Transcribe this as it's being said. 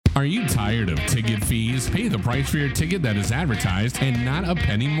Are you tired of ticket fees? Pay the price for your ticket that is advertised and not a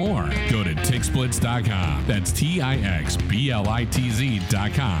penny more. Go to TixBlitz.com. That's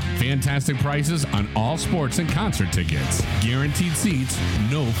TixBlitz.com. Fantastic prices on all sports and concert tickets. Guaranteed seats,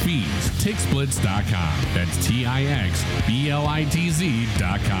 no fees. TixBlitz.com. That's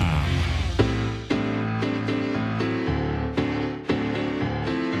TixBlitz.com.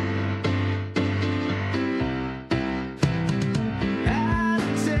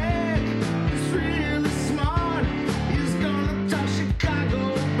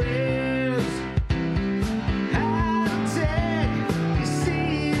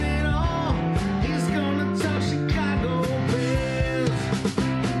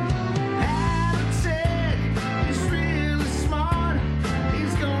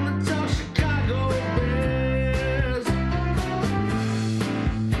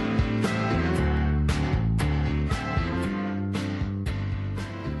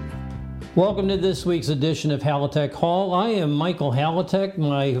 Welcome to this week's edition of Halatek Hall. I am Michael Halatek.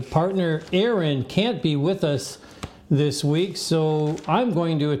 My partner Aaron can't be with us this week, so I'm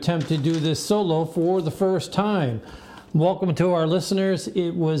going to attempt to do this solo for the first time. Welcome to our listeners.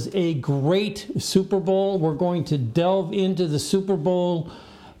 It was a great Super Bowl. We're going to delve into the Super Bowl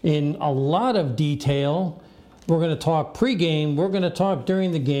in a lot of detail. We're going to talk pregame. We're going to talk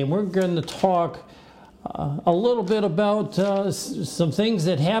during the game. We're going to talk a little bit about some things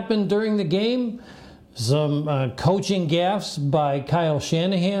that happened during the game, some coaching gaffes by Kyle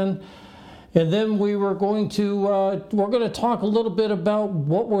Shanahan, and then we're going to talk a little bit about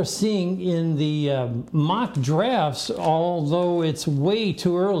what we're seeing in the mock drafts. Although it's way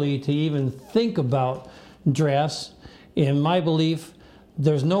too early to even think about drafts, in my belief,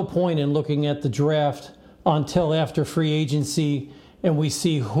 there's no point in looking at the draft until after free agency. And we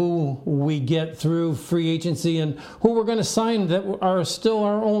see who we get through free agency and who we're going to sign that are still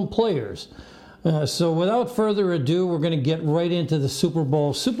our own players. So without further ado, we're going to get right into the Super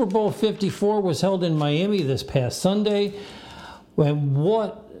Bowl. Super Bowl 54 was held in Miami this past Sunday. And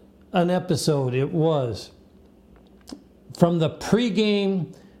what an episode it was. From the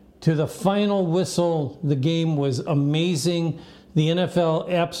pregame to the final whistle, the game was amazing. The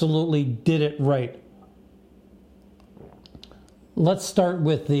NFL absolutely did it right. Let's start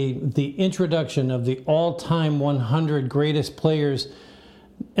with the introduction of the all-time 100 greatest players.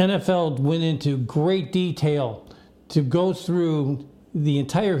 NFL went into great detail to go through the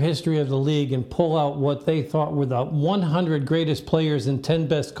entire history of the league and pull out what they thought were the 100 greatest players and 10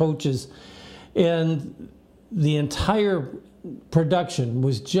 best coaches. And the entire production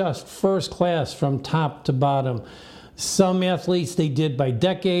was just first class from top to bottom. Some athletes they did by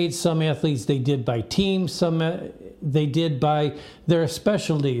decades, some athletes they did by teams, some they did by their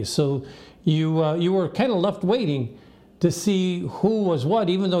specialties. So you were kind of left waiting to see who was what,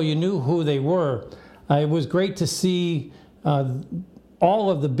 even though you knew who they were. It was great to see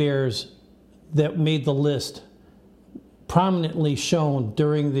all of the Bears that made the list prominently shown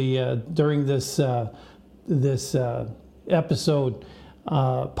during this episode,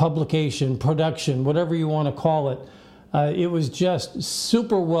 publication, production, whatever you want to call it. It was just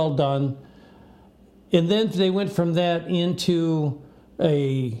super well done. And then they went from that into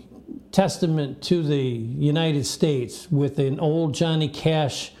a testament to the United States with an old Johnny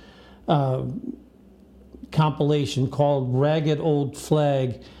Cash compilation called Ragged Old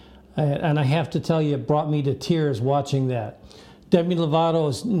Flag. And I have to tell you, it brought me to tears watching that. Demi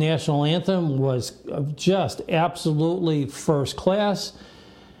Lovato's national anthem was just absolutely first class.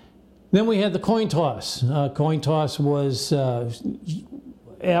 Then we had the coin toss. Coin toss was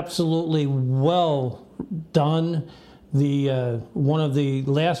absolutely well done. One of the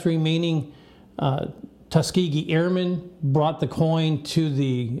last remaining Tuskegee Airmen brought the coin to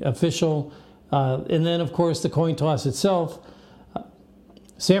the official. And then, of course, the coin toss itself.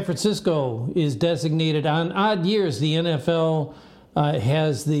 San Francisco is designated on odd years. The NFL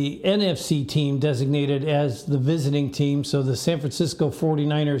has the NFC team designated as the visiting team. So the San Francisco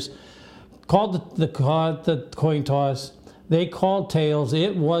 49ers called the coin toss. They called tails.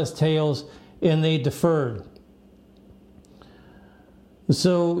 It was tails, and they deferred.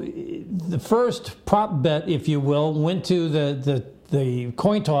 So the first prop bet, if you will, went to the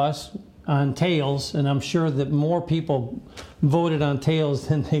coin toss on tails, and I'm sure that more people voted on tails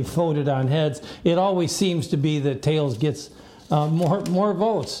than they voted on heads. It always seems to be that tails gets more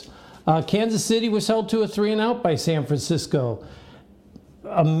votes. Kansas City was held to a 3-and-out by San Francisco.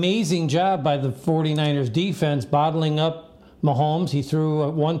 Amazing job by the 49ers defense bottling up Mahomes. He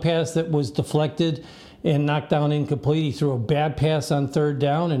threw one pass that was deflected and knocked down incomplete. He threw a bad pass on third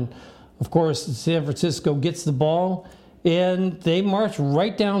down, and of course San Francisco gets the ball and they marched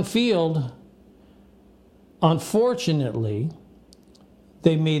right downfield. Unfortunately,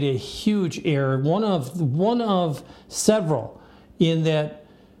 they made a huge error, one of several, in that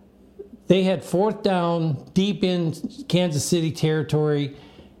they had fourth down deep in Kansas City territory,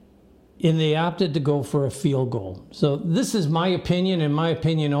 and they opted to go for a field goal. So this is my opinion, and my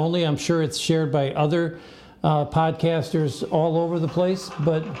opinion only. I'm sure it's shared by other podcasters all over the place,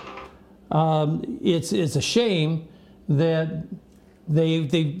 but it's a shame that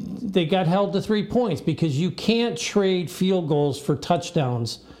they got held to 3 points, because you can't trade field goals for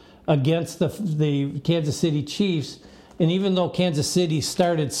touchdowns against the Kansas City Chiefs. And even though Kansas City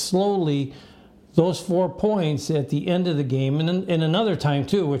started slowly, those 4 points at the end of the game, and another time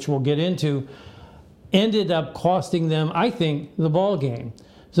too, which we'll get into, ended up costing them, I think, the ball game.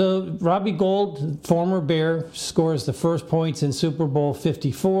 So Robbie Gould, former Bear, scores the first points in Super Bowl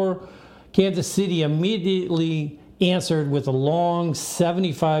 54. Kansas City immediately answered with a long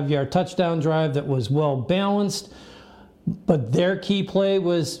 75-yard touchdown drive that was well balanced. But their key play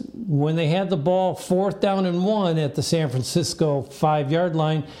was when they had the ball 4th down and 1 at the San Francisco 5-yard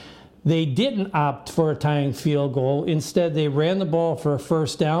line. They didn't opt for a tying field goal. Instead, they ran the ball for a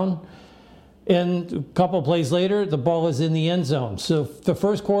first down. And a couple plays later, the ball is in the end zone. So the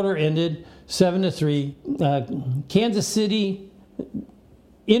first quarter ended 7-3. Kansas City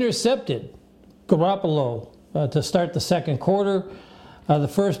intercepted Garoppolo to start the second quarter. The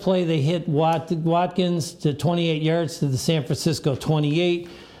first play, they hit Watkins to 28 yards to the San Francisco 28.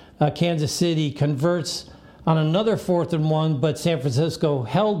 Kansas City converts on another 4th and 1, but San Francisco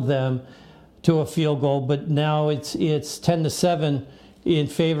held them to a field goal. But now it's 10-7 in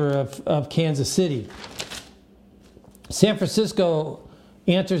favor of Kansas City. San Francisco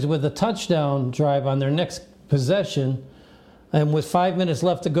answers with a touchdown drive on their next possession, and with 5 minutes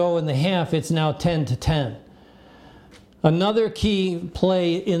left to go in the half, it's now 10-10. Another key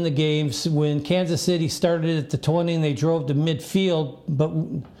play in the games, when Kansas City started at the 20 and they drove to midfield,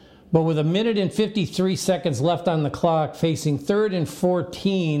 but with 1 minute and 53 seconds left on the clock, facing 3rd and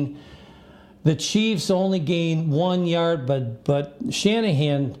 14, the Chiefs only gain 1 yard, but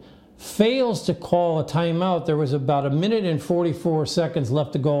Shanahan fails to call a timeout. There was about 1 minute and 44 seconds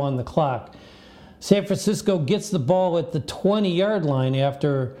left to go on the clock. San Francisco gets the ball at the 20-yard line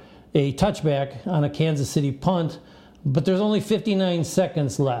after a touchback on a Kansas City punt, but there's only 59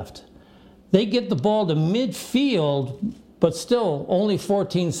 seconds left. They get the ball to midfield, but still only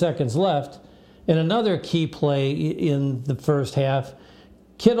 14 seconds left. And another key play in the first half,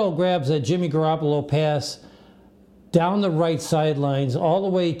 Kittle grabs a Jimmy Garoppolo pass down the right sidelines all the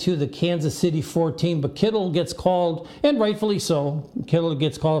way to the Kansas City 14, but Kittle gets called, and rightfully so, Kittle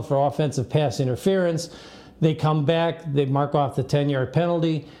gets called for offensive pass interference. They come back, they mark off the 10-yard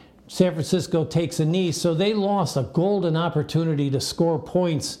penalty. San Francisco takes a knee, so they lost a golden opportunity to score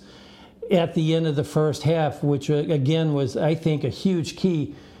points at the end of the first half, which again was, I think, a huge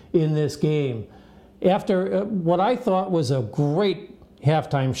key in this game. After what I thought was a great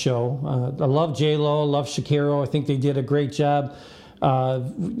halftime show, I love J-Lo, I love Shakiro, I think they did a great job,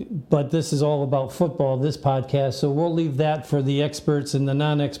 but this is all about football, this podcast, so we'll leave that for the experts and the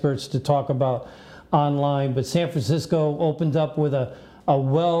non-experts to talk about online. But San Francisco opened up with a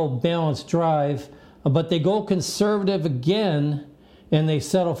well-balanced drive, but they go conservative again, and they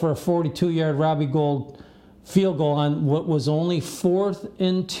settle for a 42-yard Robbie Gould field goal on what was only 4th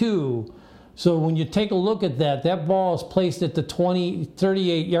and 2. So when you take a look at that ball is placed at the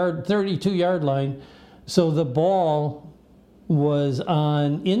 32-yard line. So the ball was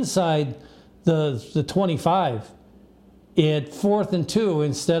on inside the 25 at 4th and 2.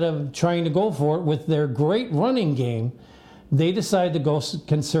 Instead of trying to go for it with their great running game, they decide to go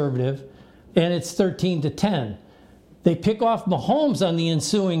conservative, and it's 13-10. They pick off Mahomes on the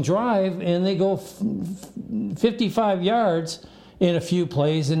ensuing drive, and they go 55 yards in a few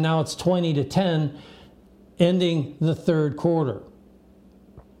plays, and now it's 20-10, ending the third quarter.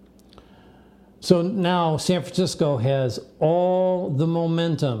 So now San Francisco has all the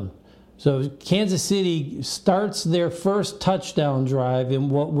momentum. So Kansas City starts their first touchdown drive in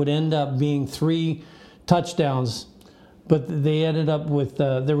what would end up being 3 touchdowns, but they ended up with,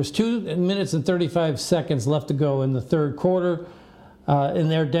 there was 2 minutes and 35 seconds left to go in the third quarter, and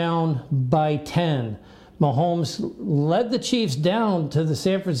they're down by 10. Mahomes led the Chiefs down to the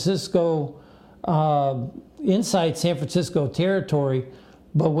San Francisco, inside San Francisco territory,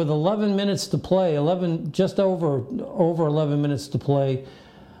 but with 11 minutes to play, just over 11 minutes to play,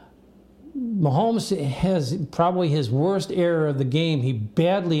 Mahomes has probably his worst error of the game. He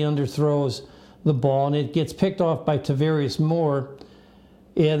badly underthrows the ball, and it gets picked off by Tavarius Moore.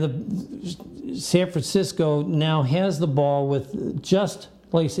 And the San Francisco now has the ball with just,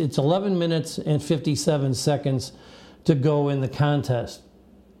 like it's 11 minutes and 57 seconds to go in the contest.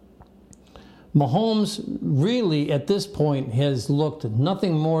 Mahomes really, at this point, has looked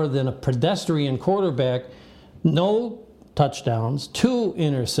nothing more than a pedestrian quarterback. No touchdowns, 2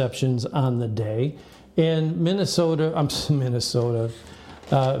 interceptions on the day. And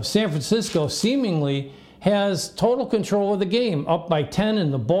San Francisco seemingly has total control of the game, up by 10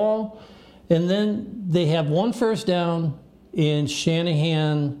 in the ball. And then they have 1 first down, and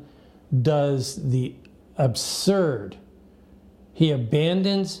Shanahan does the absurd. He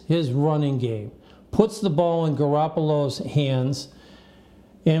abandons his running game, puts the ball in Garoppolo's hands,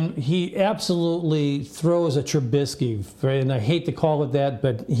 and he absolutely throws a Trubisky. And I hate to call it that,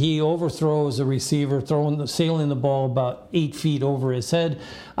 but he overthrows a receiver, sailing the ball about 8 feet over his head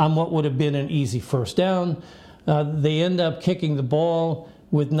on what would have been an easy first down. They end up kicking the ball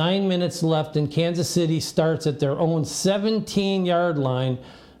with 9 minutes left, and Kansas City starts at their own 17-yard line,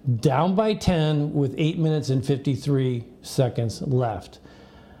 down by 10 with 8 minutes and 53 seconds left.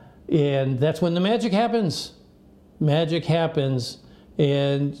 And that's when the magic happens. Magic happens.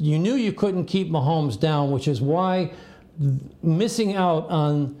 And you knew you couldn't keep Mahomes down, which is why missing out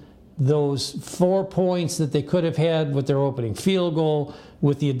on those 4 points that they could have had with their opening field goal,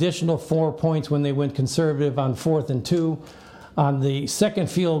 with the additional 4 points when they went conservative on 4th and 2, on the second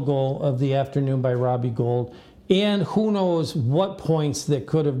field goal of the afternoon by Robbie Gould, and who knows what points that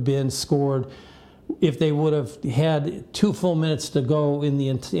could have been scored if they would have had 2 full minutes to go in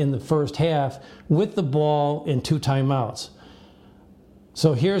the first half with the ball and 2 timeouts.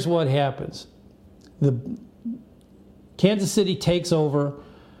 So here's what happens. The Kansas City takes over,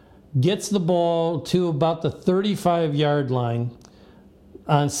 gets the ball to about the 35-yard line.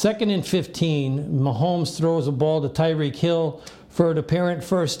 On 2nd and 15, Mahomes throws a ball to Tyreek Hill for an apparent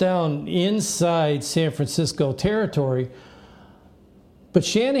first down inside San Francisco territory. But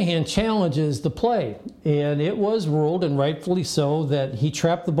Shanahan challenges the play, and it was ruled, and rightfully so, that he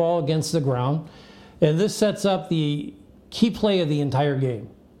trapped the ball against the ground. And this sets up the key play of the entire game.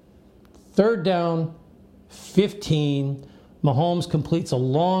 3rd down, 15. Mahomes completes a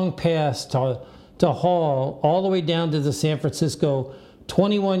long pass to Hall all the way down to the San Francisco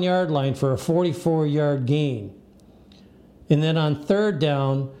 21-yard line for a 44-yard gain. And then on 3rd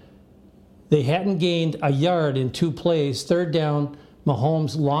down, they hadn't gained a yard in 2 plays. 3rd down,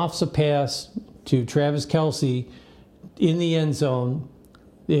 Mahomes lofts a pass to Travis Kelce in the end zone.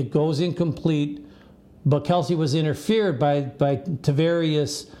 It goes incomplete, but Kelce was interfered by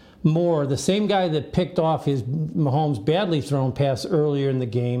Tavarius Moore, the same guy that picked off his Mahomes' badly thrown pass earlier in the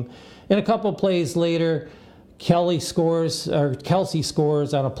game. And a couple plays later, Kelce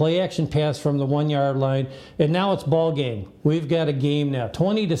scores on a play-action pass from the 1-yard line, and now it's ball game. We've got a game now,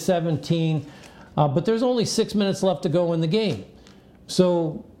 20-17, but there's only 6 minutes left to go in the game.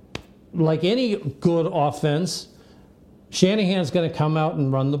 So, like any good offense, Shanahan's going to come out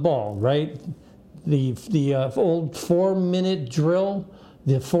and run the ball, right? The old 4-minute drill,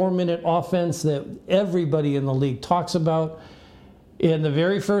 the 4-minute offense that everybody in the league talks about. In the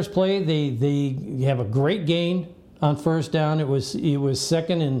very first play, they have a great gain on first down. It was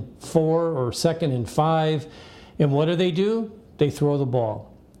 2nd and 4 or 2nd and 5. And what do? They throw the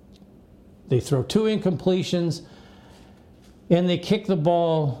ball. They throw 2 incompletions, and they kick the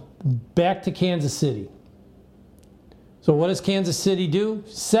ball back to Kansas City. So what does Kansas City do?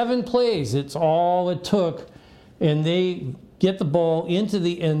 7 plays. It's all it took. And they get the ball into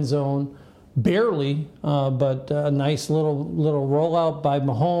the end zone, barely, but a nice little rollout by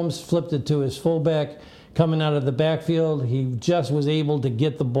Mahomes, flipped it to his fullback coming out of the backfield. He just was able to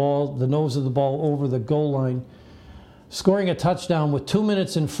get the nose of the ball over the goal line, scoring a touchdown with 2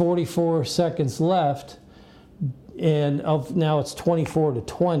 minutes and 44 seconds left. And now it's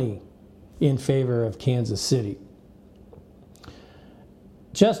 24-20 in favor of Kansas City.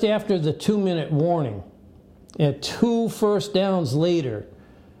 Just after the 2-minute warning, at 2 first downs later,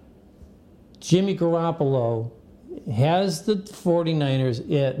 Jimmy Garoppolo has the 49ers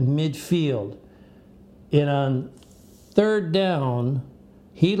at midfield. And on 3rd down,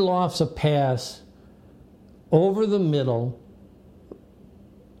 he lofts a pass over the middle,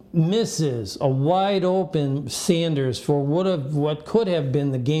 misses a wide open Sanders for what could have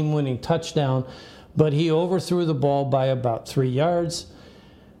been the game-winning touchdown, but he overthrew the ball by about 3 yards.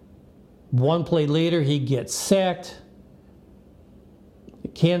 1 play later, he gets sacked.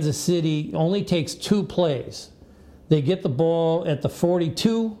 Kansas City only takes 2 plays. They get the ball at the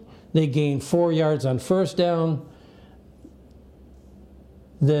 42. They gain 4 yards on first down.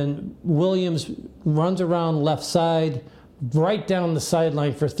 Then Williams runs around left side, right down the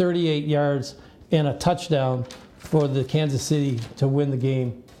sideline for 38 yards and a touchdown for the Kansas City to win the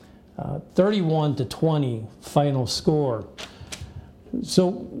game. 31-20 final score.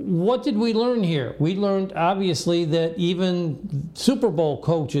 So what did we learn here? We learned, obviously, that even Super Bowl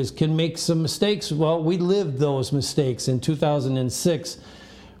coaches can make some mistakes. Well, we lived those mistakes in 2006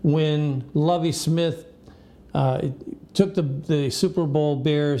 when Lovie Smith took the Super Bowl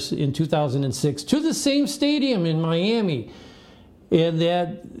Bears in 2006 to the same stadium in Miami. And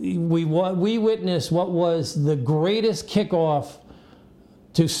that we witnessed what was the greatest kickoff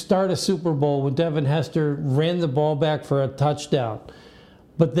to start a Super Bowl when Devin Hester ran the ball back for a touchdown.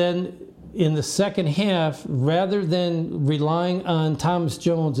 But then in the second half, rather than relying on Thomas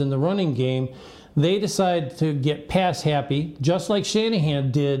Jones in the running game, they decided to get pass happy, just like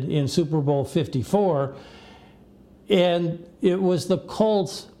Shanahan did in Super Bowl 54. And it was the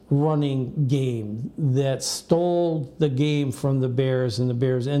Colts running game that stole the game from the Bears, and the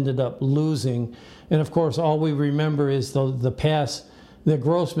Bears ended up losing. And of course, all we remember is the pass that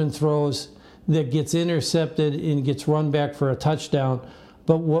Grossman throws that gets intercepted and gets run back for a touchdown.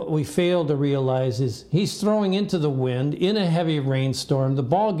 But what we fail to realize is he's throwing into the wind in a heavy rainstorm. The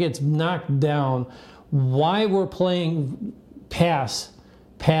ball gets knocked down. Why we're playing pass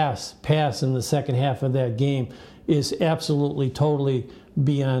in the second half of that game is absolutely, totally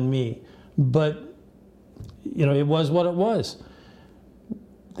beyond me. But, it was what it was.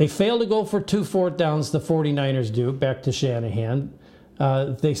 They failed to go for 2 fourth downs, the 49ers do, back to Shanahan.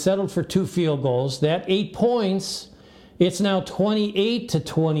 They settled for 2 field goals. That 8 points, it's now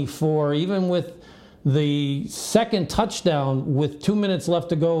 28-24, even with the second touchdown with 2 minutes left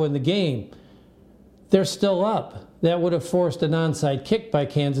to go in the game. They're still up. That would have forced an onside kick by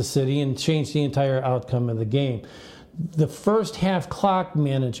Kansas City and changed the entire outcome of the game. The first half clock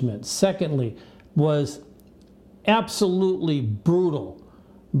management, secondly, was absolutely brutal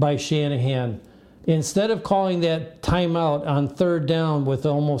by Shanahan. Instead of calling that timeout on third down with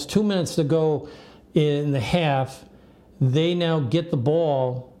almost 2 minutes to go in the half, they now get the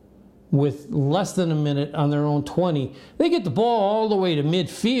ball with less than a minute on their own 20. They get the ball all the way to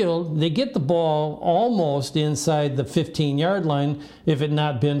midfield. They get the ball almost inside the 15-yard line, if it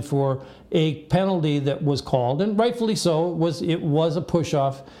not been for a penalty that was called, and rightfully so. It was a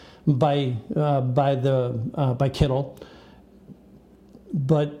push-off by Kittle.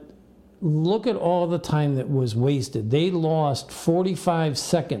 But look at all the time that was wasted. They lost 45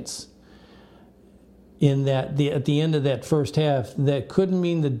 seconds in that at the end of that first half. That couldn't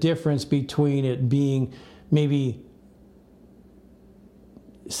mean the difference between it being maybe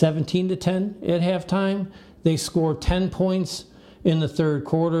 17-10 at halftime. They scored 10 points in the third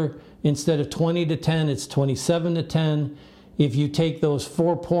quarter. Instead of 20-10, it's 27-10. If you take those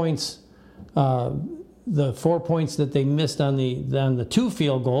 4 points, the 4 points that they missed on the 2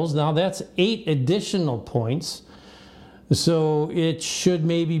 field goals, now that's 8 additional points. So it should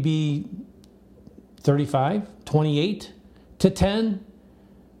maybe be 28-10,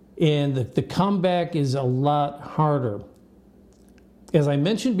 and the comeback is a lot harder. As I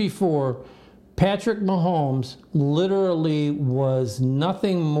mentioned before, Patrick Mahomes literally was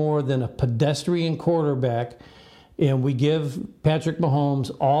nothing more than a pedestrian quarterback, and we give Patrick Mahomes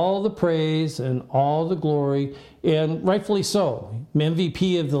all the praise and all the glory, and rightfully so.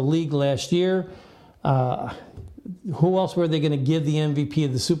 MVP of the league last year. Who else were they going to give the MVP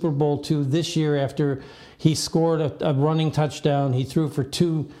of the Super Bowl to this year after he scored a running touchdown? He threw for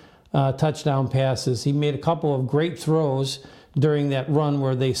 2 touchdown passes. He made a couple of great throws during that run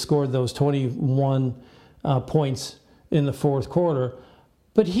where they scored those 21 points in the fourth quarter.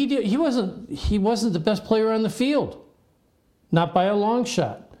 But he wasn't the best player on the field, not by a long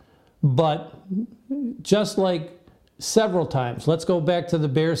shot. But just like several times, let's go back to the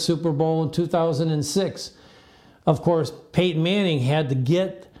Bears Super Bowl in 2006. Of course, Peyton Manning had to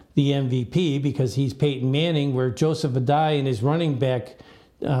get the MVP because he's Peyton Manning, where Joseph Adai and his running back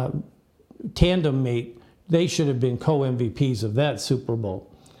tandem mate, they should have been co-MVPs of that Super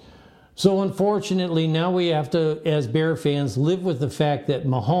Bowl. So unfortunately, now we have to, as Bear fans, live with the fact that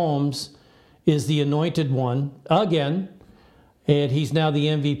Mahomes is the anointed one again, and he's now the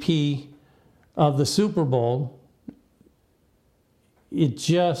MVP of the Super Bowl. It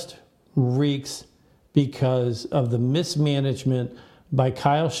just reeks because of the mismanagement by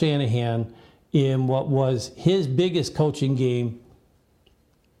Kyle Shanahan in what was his biggest coaching game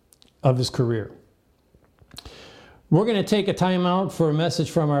of his career. We're going to take a time out for a message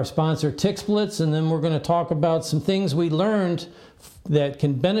from our sponsor, Tick Splits, and then we're going to talk about some things we learned that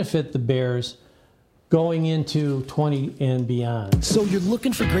can benefit the Bears going into 20 and beyond. So you're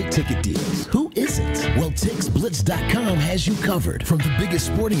looking for great ticket deals. Who isn't? Well, TixBlitz.com has you covered. From the biggest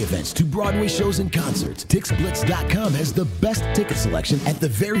sporting events to Broadway shows and concerts, TixBlitz.com has the best ticket selection at the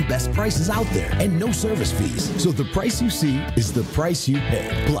very best prices out there and no service fees. So the price you see is the price you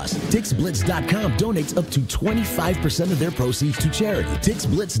pay. Plus, TixBlitz.com donates up to 25% of their proceeds to charity.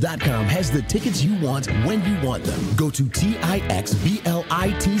 TixBlitz.com has the tickets you want when you want them. Go to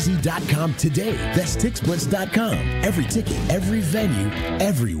TixBlitz.com today. That's TixBlitz.com. Every ticket, every venue,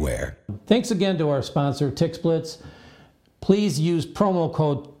 everywhere. Thanks again to our sponsor, TixBlitz. Please use promo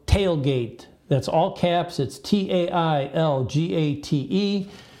code TAILGATE. That's all caps. It's TAILGATE.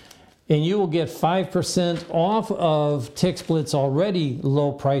 And you will get 5% off of TixBlitz already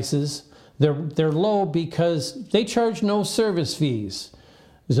low prices. They're low because they charge no service fees.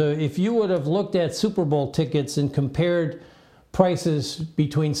 So if you would have looked at Super Bowl tickets and compared prices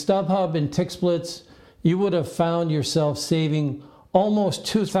between StubHub and TixBlitz, you would have found yourself saving almost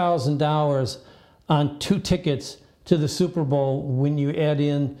 $2,000 on 2 tickets to the Super Bowl when you add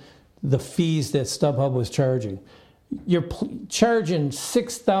in the fees that StubHub was charging. You're charging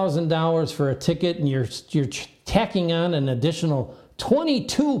 $6,000 for a ticket, and you're tacking on an additional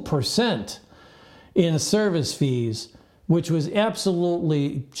 22% in service fees, which was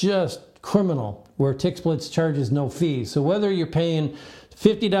absolutely just criminal, where TixBlitz charges no fees. So whether you're paying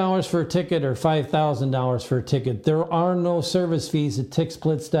 $50 for a ticket or $5,000 for a ticket, there are no service fees at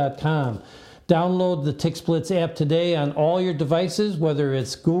TixBlitz.com. Download the TixBlitz app today on all your devices, whether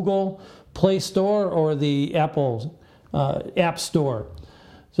it's Google Play Store or the Apple App Store.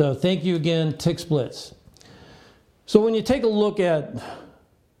 So thank you again, TixBlitz. So when you take a look at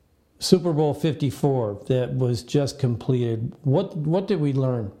Super Bowl 54 that was just completed, what did we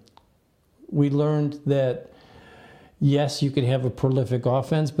learn? We learned that, yes, you can have a prolific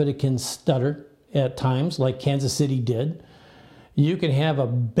offense, but it can stutter at times, like Kansas City did. You can have a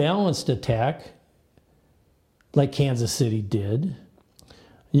balanced attack, like Kansas City did.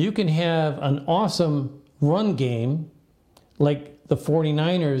 You can have an awesome run game, like the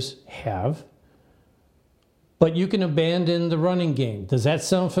 49ers have, but you can abandon the running game. Does that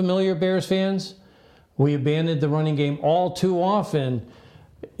sound familiar, Bears fans? We abandoned the running game all too often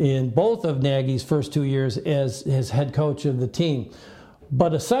in both of Nagy's first 2 years as his head coach of the team.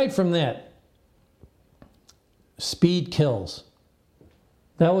 But aside from that, speed kills.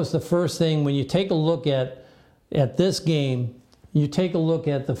 That was the first thing. When you take a look at this game, you take a look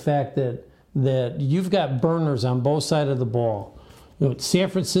at the fact that you've got burners on both sides of the ball. You know, San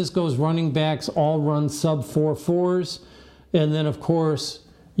Francisco's running backs all run sub 4.4s. And then, of course,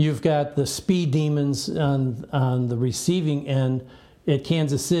 you've got the speed demons on the receiving end at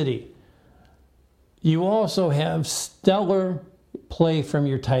Kansas City. You also have stellar play from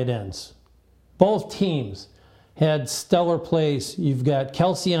your tight ends. Both teams had stellar plays. You've got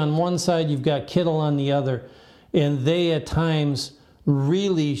Kelsey on one side, you've got Kittle on the other, and they at times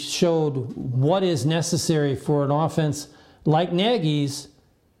really showed what is necessary for an offense like Nagy's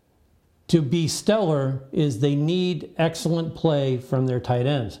to be stellar. Is they need excellent play from their tight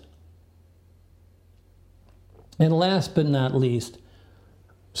ends. And last but not least,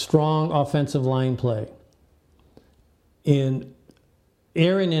 strong offensive line play. And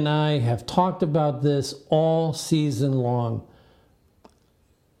Aaron and I have talked about this all season long.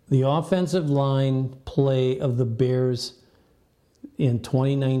 The offensive line play of the Bears in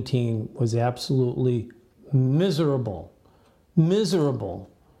 2019 was absolutely miserable. Miserable.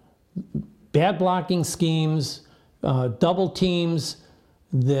 Bad blocking schemes, double teams,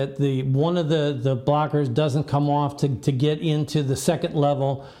 that one of the blockers doesn't come off to get into the second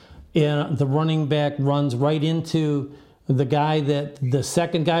level, and the running back runs right into the guy that the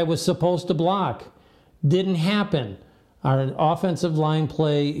second guy was supposed to block. Didn't happen. Our offensive line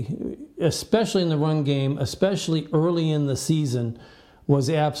play, especially in the run game, especially early in the season, was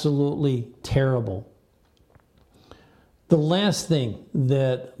absolutely terrible. The last thing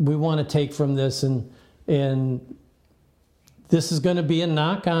that we want to take from this, and this is going to be a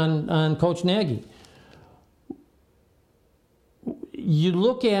knock on Coach Nagy. You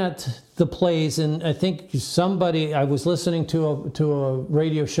look at the plays, and I think I was listening to a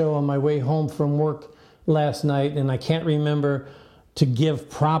radio show on my way home from work last night, and I can't remember to give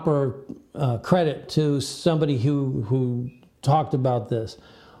proper credit to somebody who talked about this.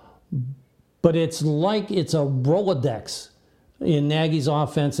 But it's like it's a Rolodex in Nagy's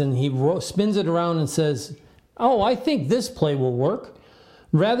offense, and he spins it around and says, oh, I think this play will work.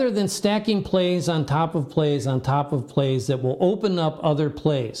 Rather than stacking plays on top of plays on top of plays that will open up other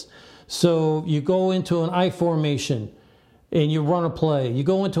plays. So you go into an I formation, and you run a play. You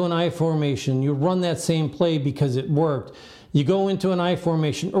go into an I formation, you run that same play because it worked. You go into an I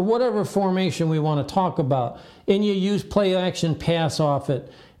formation, or whatever formation we want to talk about, and you use play action pass off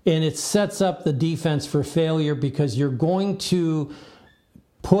it, and it sets up the defense for failure because you're going to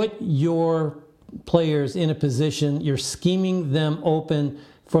put your players in a position, you're scheming them open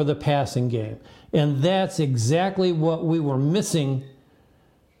for the passing game. And that's exactly what we were missing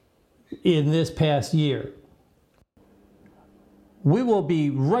in this past year. We will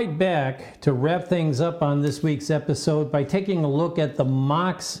be right back to wrap things up on this week's episode by taking a look at the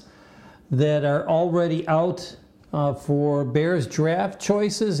mocks that are already out for Bears draft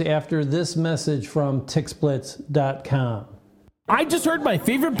choices after this message from TickSplits.com. I just heard my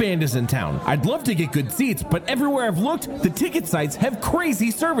favorite band is in town. I'd love to get good seats, but everywhere I've looked, the ticket sites have crazy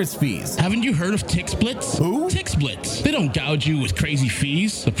service fees. Haven't you heard of TickSplits? Who? TickSplits. They don't gouge you with crazy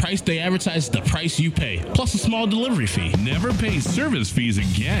fees. The price they advertise is the price you pay, plus a small delivery fee. Never pay service fees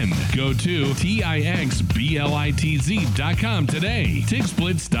again. Go to TIXBLITZ.com today.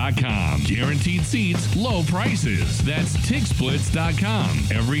 TickSplits.com. Guaranteed seats, low prices. That's TickSplits.com.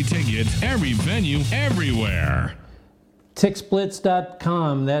 Every ticket, every venue, everywhere.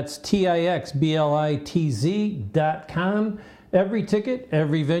 TickSplits.com. That's TIXBLITZ.com. Every ticket,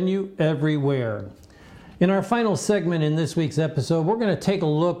 every venue, everywhere. In our final segment in this week's episode, we're going to take a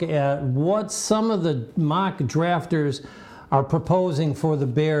look at what some of the mock drafters are proposing for the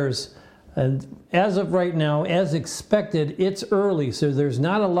Bears. And as of right now, as expected, it's early, so there's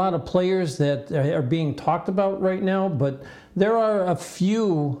not a lot of players that are being talked about right now, but there are a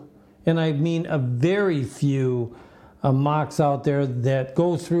few, and I mean a very few, mocks out there that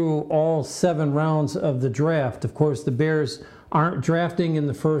go through all 7 rounds of the draft. Of course, the Bears aren't drafting in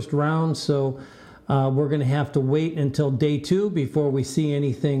the first round, so we're going to have to wait until day 2 before we see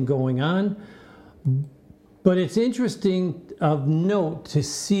anything going on. But it's interesting of note to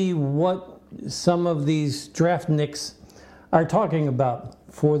see what some of these draftniks are talking about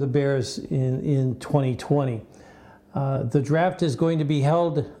for the Bears in 2020. The draft is going to be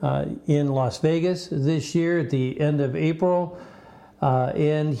held in Las Vegas this year at the end of April.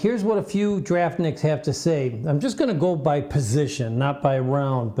 And here's what a few draftniks have to say. I'm just going to go by position, not by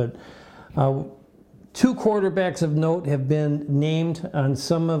round, but 2 quarterbacks of note have been named on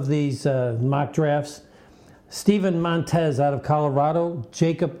some of these mock drafts. Steven Montez out of Colorado,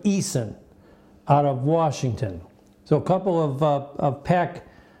 Jacob Eason out of Washington. So a couple of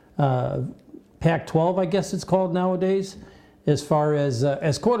Pac-12, I guess it's called nowadays, as far as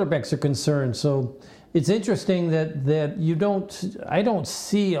quarterbacks are concerned. So it's interesting that I don't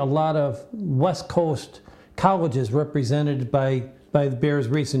see a lot of West Coast colleges represented by the Bears'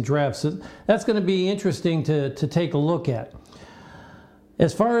 recent drafts. So that's going to be interesting to take a look at.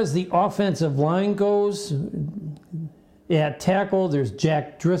 As far as the offensive line goes, at tackle, there's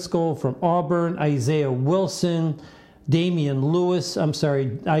Jack Driscoll from Auburn, Isaiah Wilson, Isaiah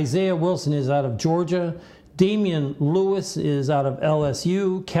Wilson is out of Georgia. Damian Lewis is out of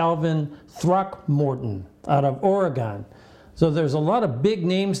LSU. Calvin Throckmorton out of Oregon. So there's a lot of big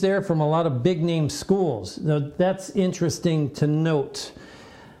names there from a lot of big name schools. That's interesting to note.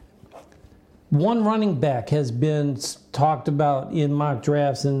 One running back has been talked about in mock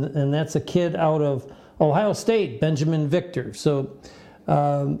drafts, and that's a kid out of Ohio State, Benjamin Victor. So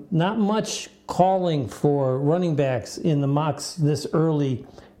not much calling for running backs in the mocks this early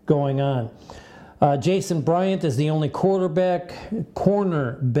going on. Jason Bryant is the only cornerback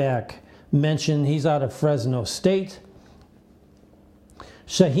mentioned. He's out of Fresno State.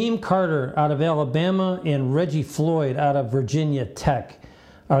 Shaheem Carter out of Alabama and Reggie Floyd out of Virginia Tech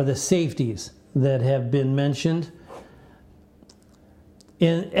are the safeties that have been mentioned.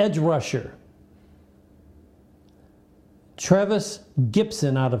 In edge rusher, Travis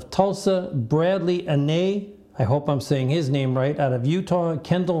Gibson out of Tulsa, Bradley Ane, I hope I'm saying his name right, out of Utah,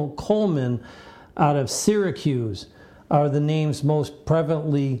 Kendall Coleman out of Syracuse are the names most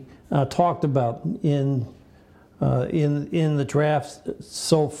prevalently talked about in the draft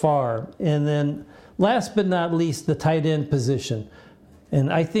so far. And then last but not least, the tight end position. And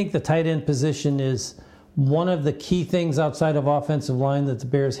I think the tight end position is one of the key things outside of offensive line that the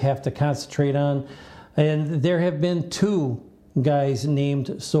Bears have to concentrate on. And there have been 2 guys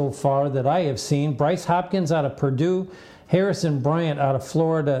named so far that I have seen. Bryce Hopkins out of Purdue, Harrison Bryant out of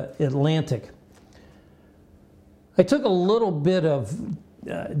Florida Atlantic. I took a little bit of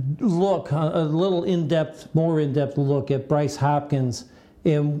a little more in-depth look at Bryce Hopkins.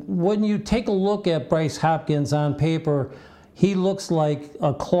 And when you take a look at Bryce Hopkins on paper, he looks like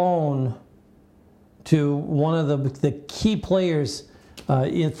a clone to one of the key players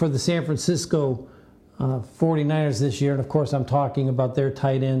for the San Francisco 49ers this year, and of course I'm talking about their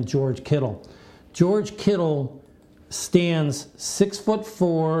tight end, George Kittle. George Kittle stands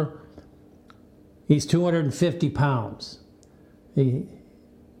 6'4". He's 250 pounds. When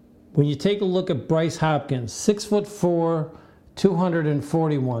you take a look at Bryce Hopkins, 6'4",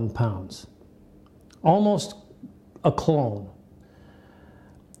 241 pounds. Almost a clone.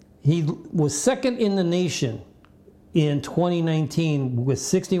 He was second in the nation in 2019 with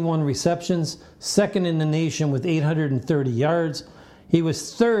 61 receptions, second in the nation with 830 yards. He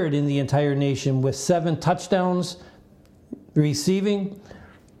was third in the entire nation with 7 touchdowns receiving.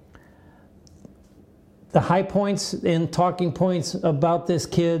 The high points and talking points about this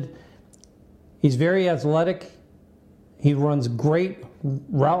kid: he's very athletic. He runs great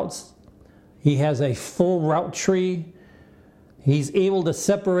routes. He has a full route tree. He's able to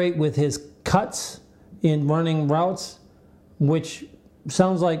separate with his cuts in running routes, which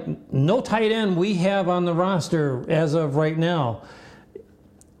sounds like no tight end we have on the roster as of right now.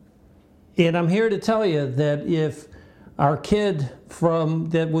 And I'm here to tell you that if our kid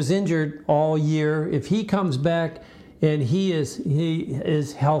that was injured all year, if he comes back and he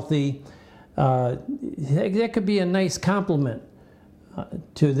is healthy, that could be a nice compliment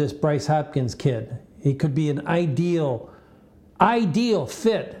to this Bryce Hopkins kid. He could be an ideal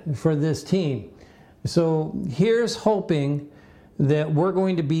fit for this team. So here's hoping that we're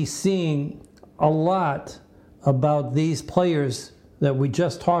going to be seeing a lot about these players that we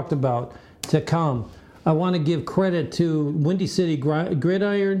just talked about to come. I want to give credit to Windy City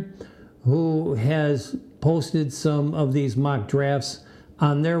Gridiron, who has posted some of these mock drafts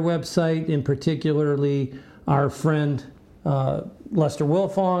on their website, in particularly our friend Lester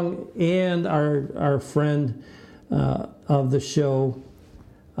Wilfong and our friend of the show,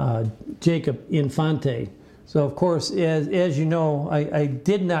 Jacob Infante. So, of course, as you know, I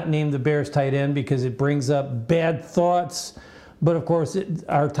did not name the Bears tight end because it brings up bad thoughts. But, of course,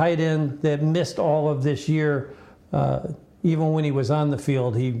 our tight end that missed all of this year, even when he was on the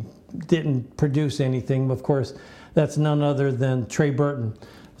field, he didn't produce anything. Of course, that's none other than Trey Burton.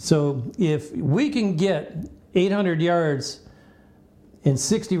 So if we can get 800 yards and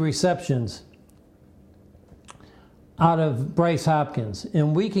 60 receptions out of Bryce Hopkins,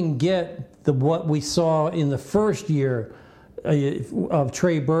 and we can get what we saw in the first year of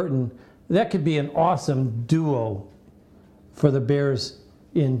Trey Burton, that could be an awesome duo for the Bears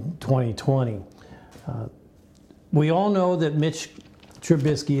in 2020. We all know that Mitch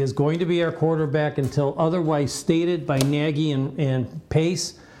Trubisky is going to be our quarterback until otherwise stated by Nagy and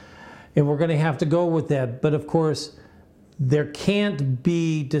Pace, and we're going to have to go with that. But of course, there can't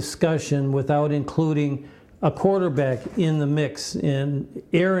be discussion without including a quarterback in the mix. And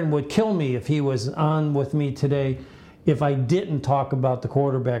Aaron would kill me if he was on with me today if I didn't talk about the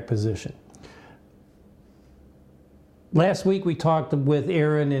quarterback position. Last week we talked with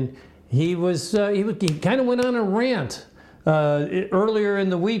Aaron, and he kind of went on a rant earlier in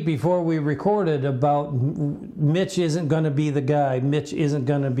the week before we recorded about Mitch isn't going to be the guy. Mitch isn't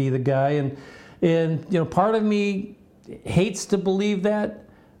going to be the guy, and you know, part of me hates to believe that.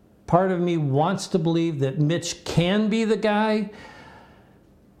 Part of me wants to believe that Mitch can be the guy.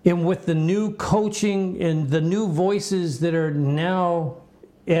 And with the new coaching and the new voices that are now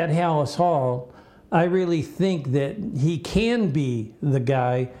at Hallis Hall, I really think that he can be the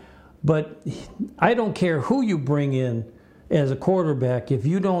guy. But I don't care who you bring in as a quarterback if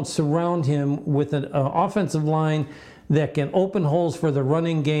you don't surround him with an offensive line that can open holes for the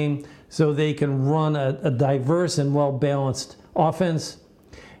running game so they can run a diverse and well-balanced offense.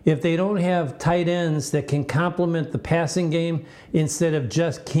 If they don't have tight ends that can complement the passing game instead of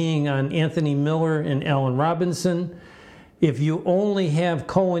just keying on Anthony Miller and Allen Robinson, if you only have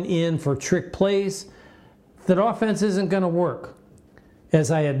Cohen in for trick plays, that offense isn't going to work.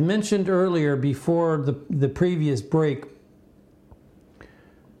 As I had mentioned earlier before the previous break,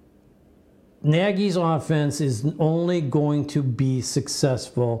 Nagy's offense is only going to be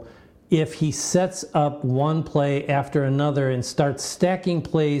successful if he sets up one play after another and starts stacking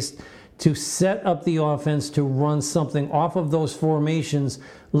plays to set up the offense to run something off of those formations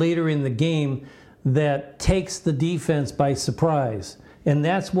later in the game that takes the defense by surprise. And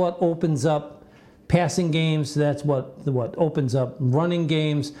that's what opens up passing games. That's what opens up running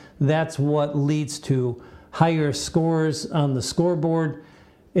games. That's what leads to higher scores on the scoreboard.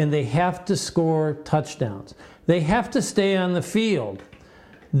 And they have to score touchdowns. They have to stay on the field.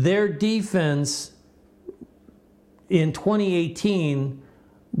 Their defense in 2018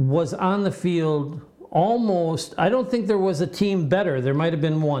 was on the field almost, I don't think there was a team better. There might have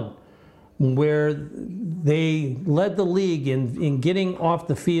been one. where they led the league in getting off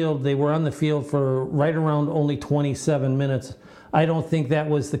the field. They were on the field for right around only 27 minutes. I don't think that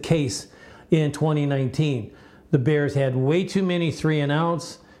was the case in 2019. The Bears had way too many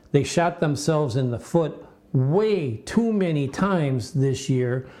 3-and-outs. They shot themselves in the foot way too many times this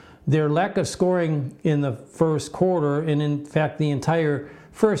year. Their lack of scoring in the first quarter, and in fact the entire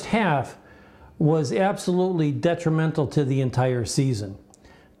first half, was absolutely detrimental to the entire season.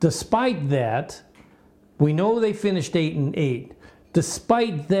 Despite that, we know they finished 8-8.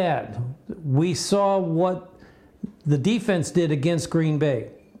 Despite that, we saw what the defense did against Green Bay.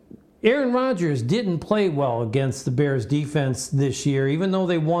 Aaron Rodgers didn't play well against the Bears defense this year, even though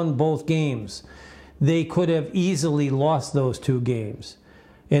they won both games. They could have easily lost those 2 games.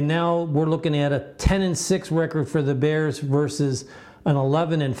 And now we're looking at a 10-6 record for the Bears versus an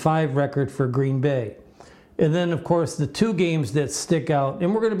 11-5 record for Green Bay. And then, of course, the 2 games that stick out,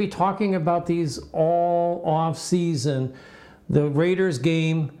 and we're going to be talking about these all off season, the Raiders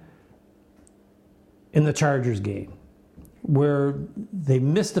game and the Chargers game, where they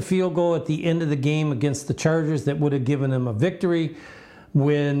missed the field goal at the end of the game against the Chargers that would have given them a victory.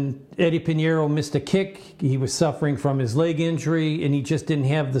 When Eddie Pinheiro missed a kick, he was suffering from his leg injury, and he just didn't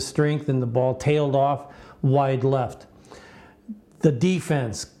have the strength, and the ball tailed off wide left. The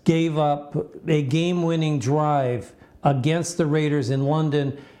defense gave up a game-winning drive against the Raiders in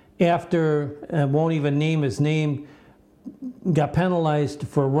London after, I won't even name his name, got penalized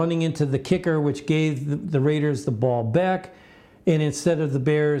for running into the kicker, which gave the Raiders the ball back. And instead of the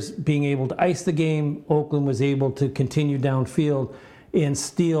Bears being able to ice the game, Oakland was able to continue downfield and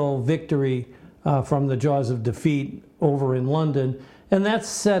steal victory from the jaws of defeat over in London. And that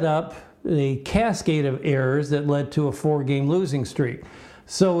set up a cascade of errors that led to a 4-game losing streak.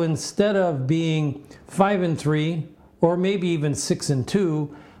 So instead of being 5-3 or maybe even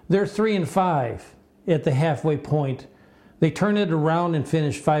 6-2, they're 3-5 at the halfway point. They turn it around and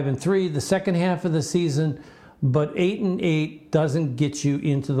finish 5-3 the second half of the season, but 8-8 doesn't get you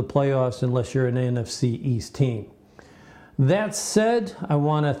into the playoffs unless you're an NFC East team. That said, I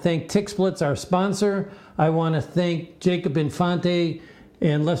want to thank TickSplits, our sponsor. I want to thank Jacob Infante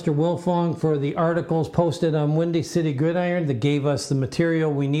and Lester Wilfong for the articles posted on Windy City Gridiron that gave us the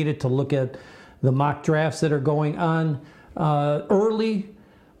material we needed to look at the mock drafts that are going on early.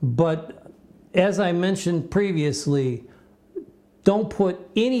 But as I mentioned previously, don't put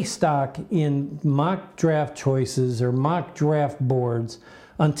any stock in mock draft choices or mock draft boards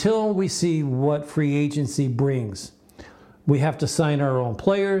until we see what free agency brings. We have to sign our own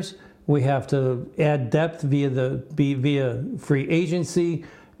players. We have to add depth via free agency,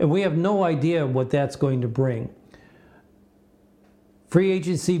 and we have no idea what that's going to bring. Free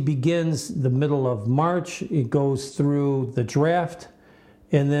agency begins the middle of March. It goes through the draft,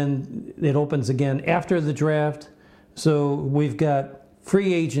 and then it opens again after the draft. So we've got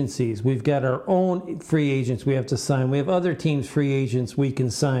free agencies. We've got our own free agents we have to sign. We have other teams' free agents we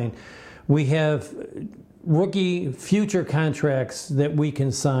can sign. We have rookie future contracts that we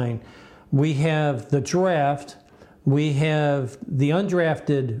can sign. We have the draft. We have the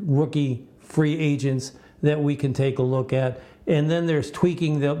undrafted rookie free agents that we can take a look at. And then there's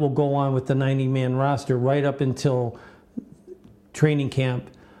tweaking that will go on with the 90-man roster right up until training camp,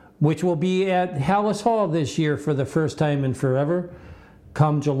 which will be at Hallis Hall this year for the first time in forever,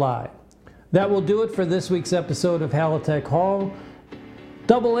 come July. That will do it for this week's episode of Halatek Hall.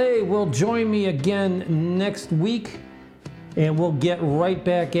 Double A will join me again next week, and we'll get right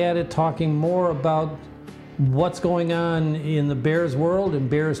back at it, talking more about what's going on in the Bears world and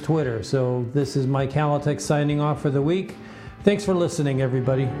Bears Twitter. So this is Mike Halatek signing off for the week. Thanks for listening,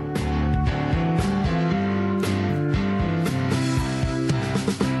 everybody.